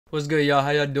What's good, y'all?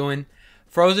 How y'all doing?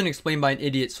 Frozen explained by an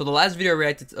idiot. So the last video I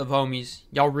reacted of homies,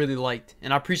 y'all really liked,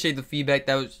 and I appreciate the feedback.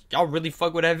 That was y'all really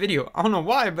fuck with that video. I don't know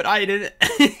why, but I did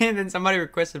it. And then somebody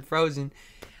requested Frozen.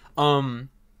 But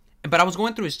I was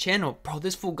going through his channel, bro.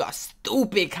 This fool got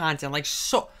stupid content, like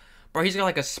so. Bro, he's got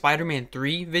like a Spider-Man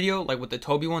 3 video, like with the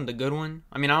Tobey one, the good one.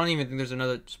 I mean, I don't even think there's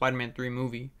another Spider-Man 3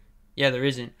 movie. Yeah, there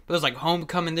isn't. But there's like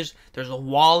Homecoming. There's a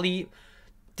Wall-E.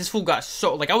 This fool got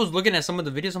so, like, I was looking at some of the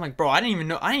videos, I'm like, bro, I didn't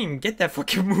even get that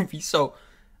fucking movie. So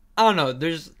I don't know,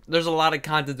 there's a lot of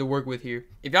content to work with here.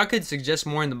 If y'all could suggest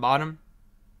more in the bottom,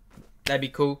 that'd be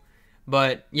cool.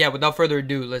 But yeah, without further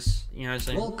ado, let's, you know what I'm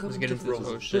saying, let's get into this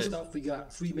whole shit. First off, we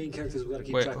got three main characters we gotta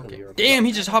keep track of here. Damn,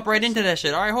 he just hopped right into that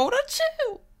shit. Alright, hold on,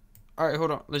 chill. Alright,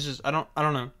 hold on, let's just, I don't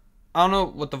know. I don't know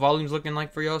what the volume's looking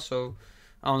like for y'all, so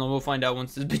I don't know, we'll find out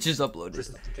once this bitch is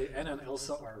uploaded. Okay, Anna and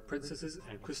Elsa are princesses,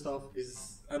 and Kristoff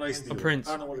is an ice dealer. A prince.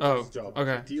 I don't know what his job.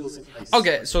 Okay. He deals in ice.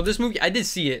 Okay, so this movie, I did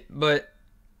see it, but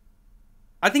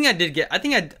I think I did get. I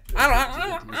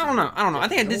don't know. I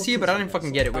think I did see it, but I didn't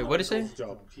fucking get it. Wait, what did it say?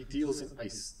 Job. He deals in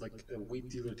ice, like a wheat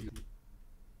dealer.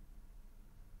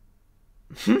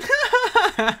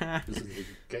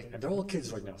 Okay, and they're all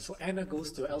kids right now. So Anna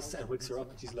goes to Elsa and wakes her up,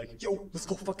 and she's like, "Yo, let's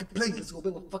go fucking play. Let's go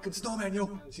build a fucking snowman, yo."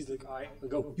 And she's like, "Alright,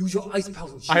 let go. Use your ice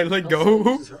powers and shit." I let Elsa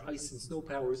go. uses her ice and snow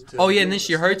powers to oh yeah, and then build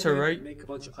she a hurts her, snowman, right? Make a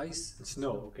bunch of ice and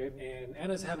snow. Okay, and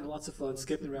Anna's having lots of fun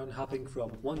skipping around, hopping from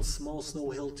one small snow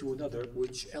hill to another,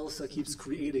 which Elsa keeps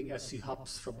creating as she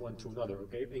hops from one to another.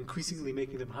 Okay, increasingly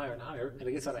making them higher and higher, and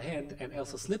it gets out of hand, and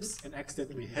Elsa slips and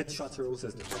accidentally headshots her own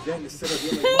sister. And then instead of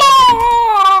yelling,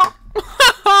 No!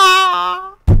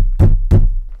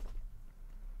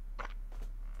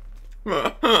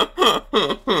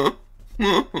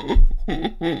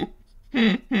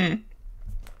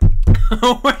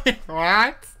 Wait,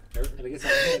 what? and it gets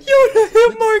out of hand, Yo, the hit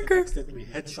and marker. accidentally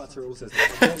headshots her own sister.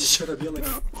 And then instead of yelling,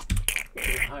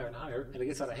 getting higher and higher, and it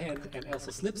gets out of hand, and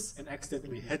Elsa slips and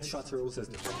accidentally headshots her own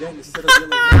sister. And then instead of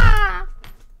yelling,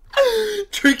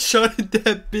 Trick shotted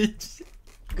that bitch.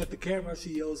 got the camera, she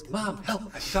yells, "Mom, help!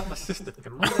 I shot my sister."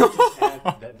 And might I just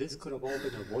add that this could have all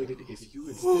been avoided if you,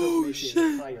 instead of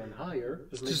making it higher and higher,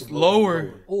 just make Just it lower.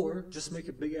 lower. Or just make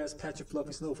a big ass patch of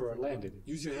fluffy snow for our landing.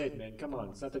 Use your head, man. Come on,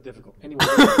 it's not that difficult. Anyway,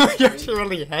 You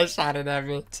really headshotted that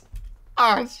bitch.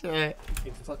 Oh shit.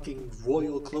 in fucking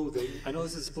royal clothing. I know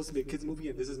this is supposed to be a kids movie,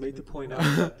 and this is made to point out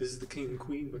that this is the king and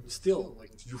queen, but still,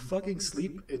 like, you fucking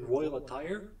sleep in royal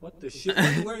attire? What the shit? Why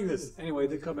are you wearing this? Anyway,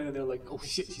 they come in and they're like, "Oh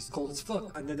shit, she's cold as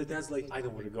fuck." And then the dad's like, "I know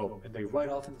where to go," and they ride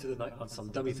off into the night on some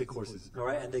dummy thick horses. All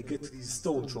right, and they get to these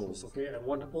stone trolls. Okay, and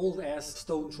one old ass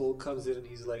stone troll comes in and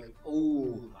he's like,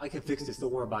 "Oh, I can fix this.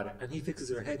 Don't worry about it." And he fixes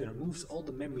her head and removes all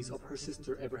the memories of her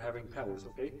sister ever having powers.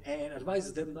 Okay, and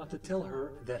advises them not to tell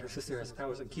her that her sister has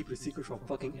powers and keep it a secret from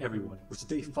fucking everyone, which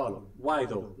they follow. Why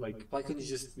though? Like, why couldn't you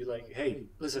just be like, "Hey,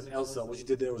 listen, Elsa, what you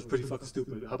did there was pretty fucking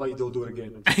stupid. How about you don't do it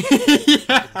again?"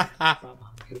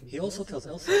 He also tells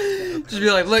Elsa that Just be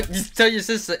like, look, just tell your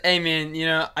sister, hey man, you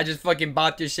know, I just fucking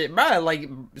bought your shit, bro. Like,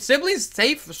 siblings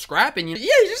safe for scrapping. You. Yeah,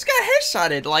 you just got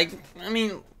headshotted. Like, I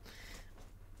mean,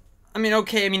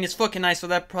 okay, I mean, it's fucking nice, so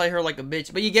that probably hurt like a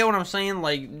bitch. But you get what I'm saying?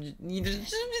 Like, you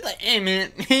just be like, hey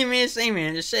man,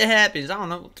 this shit happens. I don't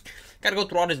know. Gotta go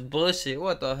through all this bullshit.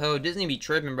 What the hell? Disney be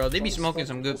tripping, bro. They be smoking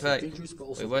some good pack. Wait,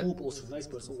 what? Cool, also nice,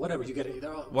 but so whatever, you get it.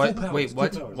 What? Powers, wait,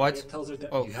 what? powers. What? It tells her that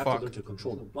Oh, you have fuck. to learn to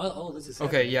control them. While all this is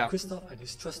Okay, happening, yeah. Kristoff and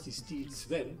his trusty steed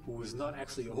Sven, who is not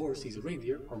actually a horse, he's a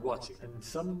reindeer, are watching. And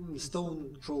some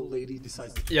stone troll lady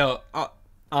decides to Yo, I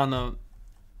don't know.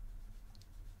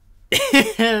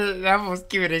 That was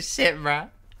cute as shit, bro.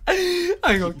 I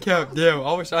ain't gonna cap. Damn,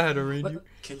 I wish I had a reindeer. But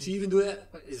can she even do that?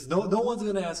 No one's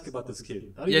gonna ask about this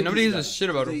kid. Yeah, nobody gives a shit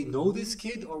about him. him. Do they know this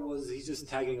kid, or was he just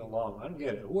tagging along? I don't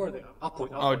get it. Who are they? I'll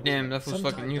point. Oh, damn, that was Some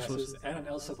fucking time useless. passes, Anna and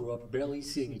Elsa grew up barely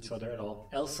seeing each other at all.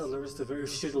 Elsa learns to very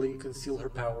shittily conceal her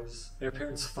powers. Their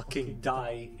parents fucking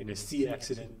die in a sea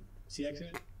accident. Sea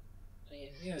accident?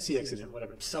 Yeah, sea accident,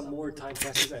 whatever. Some more time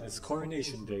passes and it's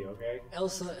coronation day, okay?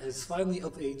 Elsa is finally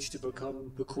of age to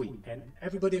become the queen, and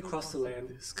everybody across the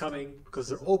land is coming because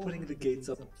they're opening the gates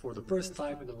up for the first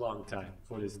time in a long time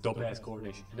for this dope-ass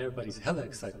coronation. And everybody's hella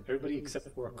excited. Everybody except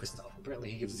for Kristoff.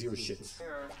 Apparently he gives zero shits.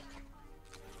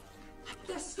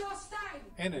 Disgusting!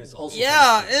 Anna is also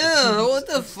Yeah, kinda sick. ew, what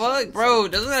the fuck, bro?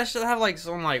 Doesn't that shit have like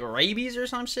some like rabies or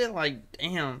some shit? Like,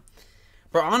 damn.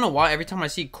 Bro, I don't know why every time I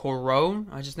see Corone,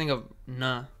 I just think of,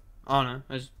 nah. I don't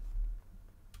know.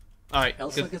 Alright,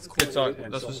 Elsa good, gets good talk. coronated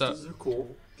and That's so what's up. sisters are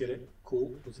cool. Get it?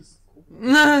 Cool. What's this?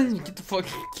 Nah, you get the fuck,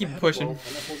 keep Well, pushing. Anna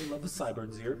falls in love with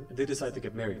Sideburns here, and they decide to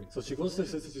get married. So she goes to her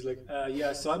sister, she's like,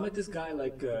 yeah, so I met this guy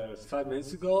like 5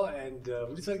 minutes ago, and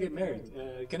we decided to get married.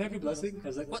 Can I have your blessing? I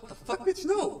was like, what the fuck, bitch?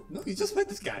 No, you just met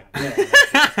this guy.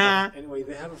 Yeah. Anyway,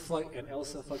 they have a fight, and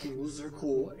Elsa fucking loses her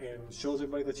cool and shows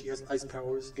everybody that she has ice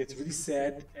powers, gets really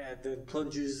sad, and then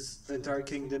plunges the entire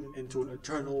kingdom into an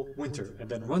eternal winter, and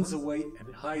then runs away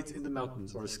and hides in the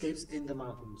mountains, or escapes in the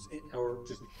mountains, or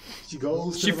just, she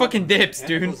goes to She the fucking mountains. dips, Anna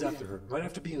dude. goes after her, right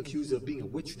after being accused of being a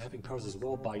witch and having powers as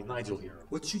well by Nigel here.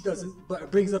 Which she doesn't, but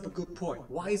it brings up a good point.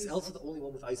 Why is Elsa the only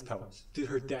one with ice powers? Did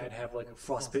her dad have like a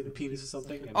frostbitten penis or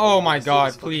something? And Oh my so god,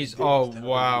 this fucking please. dick Oh that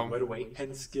wow. right away,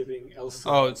 hence giving Elsa.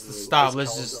 Oh, the stop. ice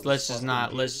Let's powers just of let's just frostbitten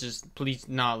not. Let's penis. just please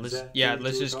no. Is Let's that yeah. too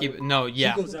Let's just keep it. retarded? No,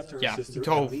 yeah. She goes after her Yeah. sister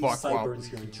Oh and leaves fuck. Wow. Sideburns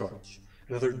here in charge.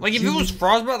 Another Like if it was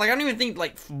frostbite, like I don't even think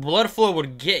like blood flow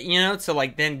would get to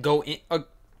like then go in.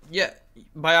 Yeah,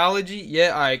 biology.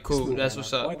 Yeah, alright, cool. School, That's man.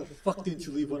 what's up. Why the fuck didn't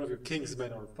you leave one of your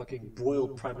kingsmen or fucking royal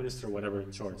prime minister or whatever in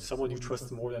charge? Someone you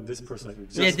trust more than this person. That you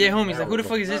just Yeah, dear met an homies, like, hour who the ago.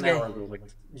 fuck is this Not an guy? hour ago, like,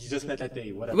 you just met that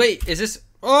day. Whatever. Wait, is this?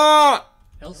 Oh.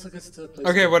 Elsa gets to a place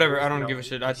Okay, called whatever, I North don't Mountain, give a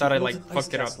shit. I and she thought I, builds like, an ice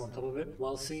fucked it up. castle on top of it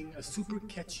while singing a super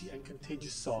catchy and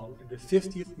contagious song in the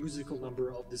 50th musical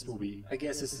number of this movie. I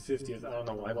guess it's the 50th, I don't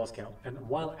know, I lost count. And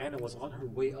while Anna was on her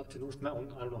way up to North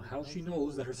Mountain, I don't know how she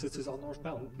knows that her sister's on North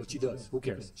Mountain, but she does. Who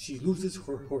cares? She loses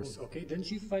her horse, okay? Then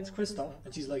she finds Kristoff,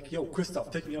 and she's like, yo,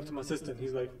 Kristoff, take me up to my sister. And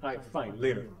he's like, alright, fine,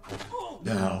 later.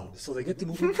 No. So they get to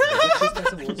moving. They get chased by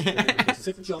some wolves, they make a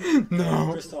sick jump.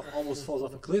 No. Kristoff almost falls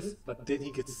off a cliff, but then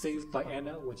he gets saved by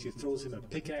Anna when she throws him a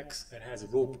pickaxe that has a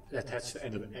rope attached to the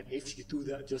end of it. And if she threw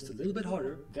that just a little bit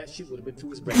harder, that shit would have been through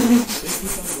his brain. They keep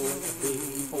on going and they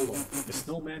leave Olaf, the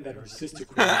snowman that her sister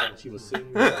created when she was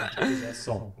singing that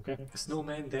song. Okay? A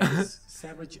snowman that is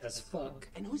savage as fuck.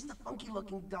 And who's the funky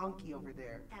looking donkey over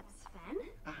there? That's Sven.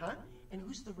 Uh-huh. And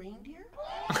who's the reindeer?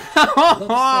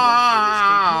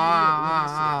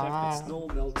 That snow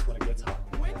melts when it gets hot.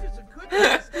 Winter's a good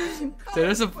time to stay in Dude,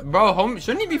 there's a bro. Homie,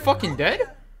 shouldn't he be fucking dead?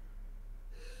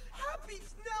 Happy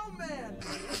snowman!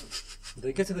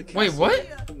 They get to the castle. Wait, what?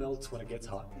 Snow melts when it gets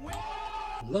hot.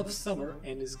 Loves summer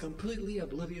and is completely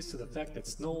oblivious to the fact that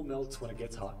snow melts when it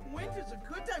gets hot. Winter's a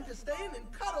good time to stay in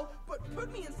and cuddle, but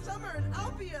put me in summer and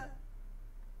I'll be a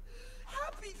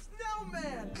happy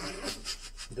snowman!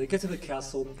 They get to the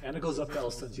castle, Anna goes up to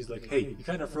Elsa and she's like, hey, you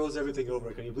kind of froze everything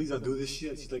over, can you please undo this shit?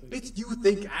 And she's like, bitch, you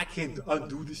think I can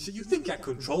undo this shit? You think I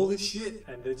control this shit?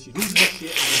 And then she loses that shit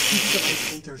and then shoots the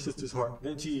ice into her sister's heart.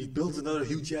 Then she builds another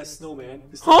huge ass snowman,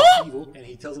 this time Huh? evil, and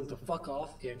he tells him to fuck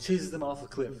off and chases them off a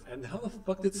cliff. And how the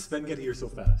fuck did Sven get here so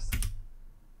fast?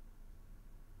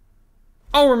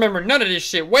 I don't remember none of this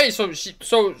shit. Wait, so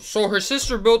her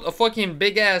sister built a fucking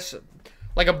big ass,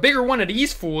 like a bigger one of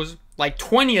these fools, like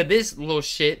 20 of this little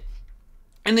shit,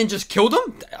 and then just killed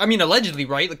him? I mean, allegedly,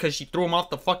 right? Because she threw him off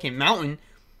the fucking mountain.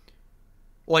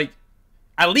 Like,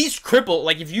 at least cripple.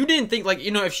 Like, if you didn't think, like,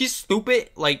 if she's stupid,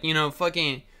 like,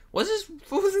 fucking, what was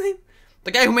his name?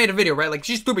 The guy who made a video, right? Like,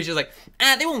 she's stupid. She's like,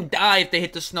 they won't die if they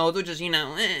hit the snow. They'll just,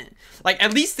 Like,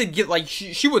 at least to get, like,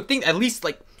 she would think, at least,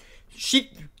 like, you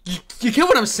get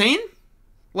what I'm saying?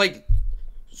 Like,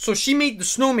 so she made the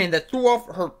snowman that threw off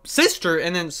her sister,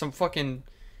 and then some fucking...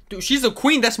 Dude, she's a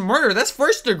queen. That's murder. That's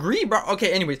first degree, bro.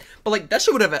 Okay, anyways. But, like, that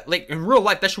shit would have, like, in real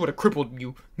life, that shit would have crippled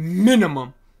you.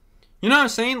 Minimum. You know what I'm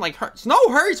saying? Like, snow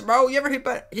hurts, bro. You ever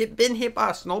been hit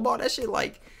by a snowball? That shit,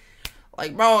 like,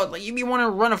 bro, like, you be wanting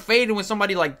to run a fade when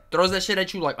somebody, like, throws that shit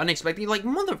at you, like, unexpectedly. Like,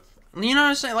 mother... You know what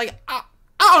I'm saying? Like, I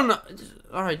don't know.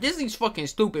 Alright, Disney's fucking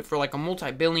stupid for, like, a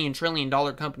multi-billion,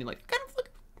 trillion-dollar company. Like, kind of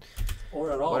fucking... Or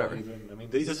at all, Whatever. even. I mean,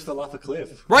 they just fell off a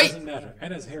cliff. Right. Doesn't matter.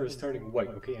 Anna's hair is turning white,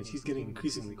 okay, and she's getting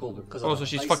increasingly colder. Oh, so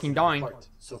she's fucking dying.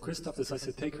 So Kristoff decides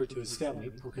to take her to his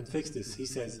family, who can fix this. He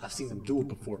says, I've seen them do it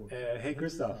before. Hey,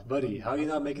 Kristoff, buddy, how are you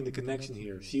not making the connection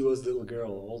here? She was the little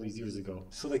girl all these years ago.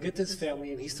 So they get to his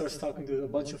family, and he starts talking to a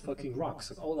bunch of fucking rocks.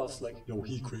 And Olaf's like, yo,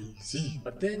 he crazy.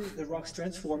 But then the rocks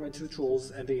transform into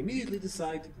trolls, and they immediately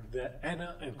decide that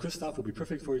Anna and Kristoff will be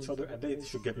perfect for each other, and they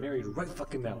should get married right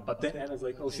fucking now. But then Anna's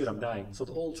like, oh shit, I'm dying. So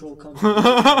the old troll comes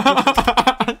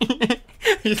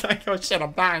He's like, oh shit,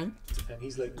 I'm dying. and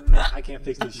he's like, I can't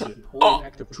fix this shit. Only an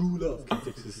act of true love can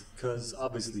fix this. Because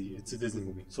obviously it's a Disney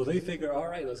movie. So they figure,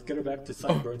 alright, let's get her back to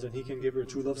Sideburns and he can give her a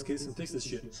true love's kiss and fix this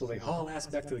shit. So they haul ass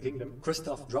back to the kingdom.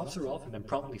 Kristoff drops her off and then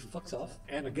promptly fucks off.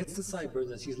 Anna gets to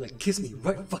Sideburns and she's like, kiss me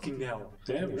right fucking now.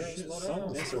 Damn, shit,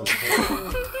 son, that's a-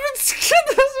 That's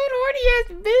an horny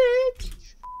ass bitch.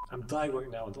 I'm dying right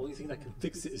now, and the only thing that can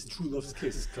fix it is true love's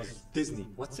kiss, because Disney.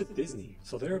 What's it, Disney?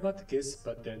 So they're about to kiss,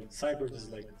 but then Cyburns is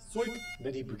like, swipe! And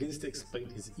then he begins to explain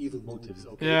his evil motives,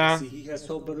 okay? Yeah. See, he has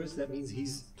 12 brothers, that means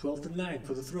he's 12th in line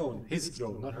for the throne. His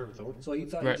throne, not her throne. So he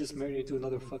thought Right. he'd just marry into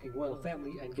another fucking royal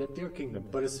family and get their kingdom.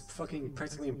 But it's fucking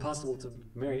practically impossible to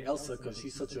marry Elsa, because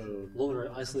she's such a loner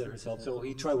and isolated herself. So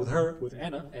he tried with her, with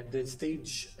Anna, and then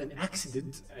stage an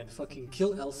accident and fucking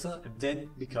kill Elsa and then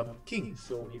become king.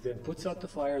 So he then puts out the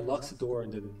fire, locks the door,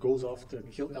 and then goes off to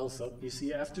kill Elsa. You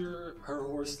see, after her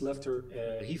horse left her,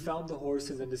 he found the horse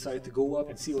and then decided to go up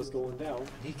and see what's going down.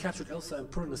 He captured Elsa and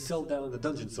put her in a cell down in the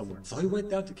dungeon somewhere. So he went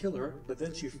down to kill her, but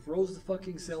then she froze the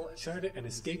fucking cell, shattered it, and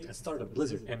escaped and started a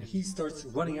blizzard. And he starts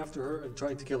running after her and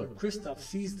trying to kill her. Kristoff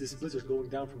sees this blizzard going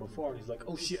down from afar and he's like,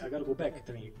 oh shit, I gotta go back.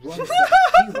 Then he runs back.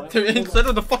 Meanwhile, Instead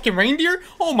of the fucking reindeer?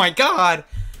 Oh my god!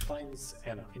 finds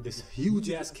Anna in this huge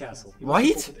ass castle. He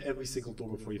Right? opened every single door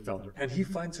before he found her. And he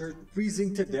finds her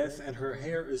freezing to death and her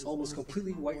hair is almost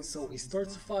completely white, so he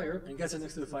starts a fire and gets her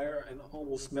next to the fire and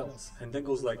almost melts. And then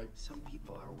goes like, Some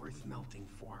people are worth melting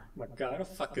for. my god, I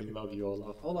fucking love you,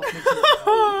 Olaf. Olaf mentions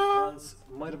how Hans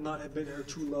might have not have been her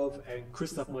true love and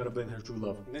Kristoff might have been her true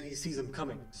love. And then he sees him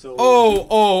coming. So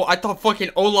Oh, I thought fucking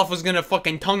Olaf was gonna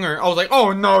fucking tongue her. I was like,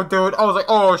 oh no, dude. I was like,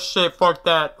 oh shit, fuck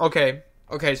that.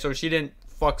 Okay, so she didn't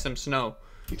fuck some snow.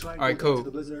 he tried to Alright, go down cool. to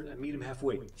the blizzard and meet him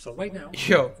halfway. So right now,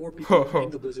 Yo. 4 people in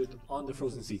the blizzard on the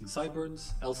frozen sea.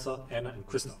 Sideburns, Elsa, Anna, and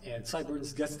Kristoff. And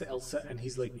Sideburns gets to Elsa and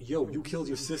he's like, yo, you killed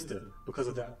your sister because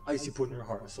of that ice you put in her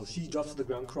heart. So she drops to the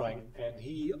ground crying and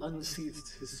he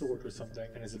unsheathes his sword or something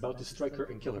and is about to strike her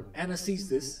and kill her. Anna sees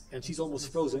this and she's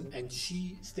almost frozen and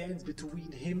she stands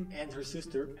between him and her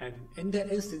sister, and in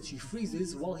that instant she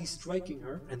freezes while he's striking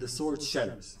her and the sword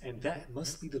shatters. And that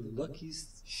must be the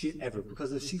luckiest shit ever,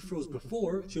 because if she froze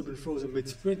before, she'd been frozen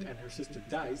mid-sprint and her sister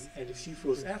dies, and if she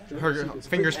froze after, Her she can sprint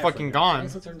finger's after fucking her. gone.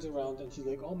 Elsa turns around and she's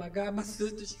like, oh my god, my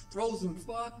sister, she's frozen,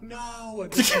 fuck no.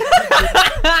 And then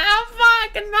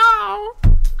Fucking no!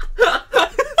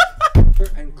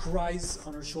 and cries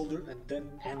on her shoulder, and then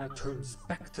Anna turns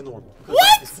back to normal. Because What?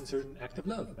 that is considered an act of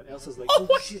love. But Elsa's like, Oh, oh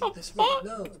what shit, the that's right, fuck?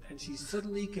 love. And she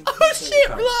suddenly can Oh control shit,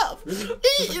 her powers. love! Really?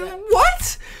 Just like that.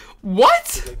 What?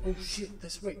 What? Like, oh shit,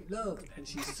 that's right, love. And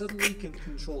she suddenly can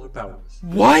control her powers.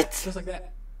 What? Just like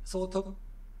that. So it took.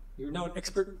 You're now an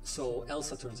expert. So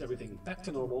Elsa turns everything back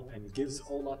to normal and gives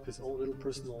Olaf his own little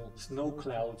personal snow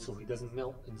cloud so he doesn't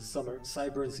melt in the summer.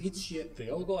 Sideburns eat shit, they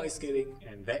all go ice skating,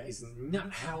 and that is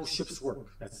not how ships work.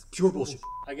 That's pure bullshit.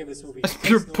 I give this movie That's 10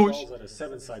 pure snowballs bullshit. out of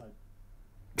 7 side.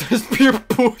 That's pure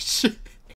bullshit.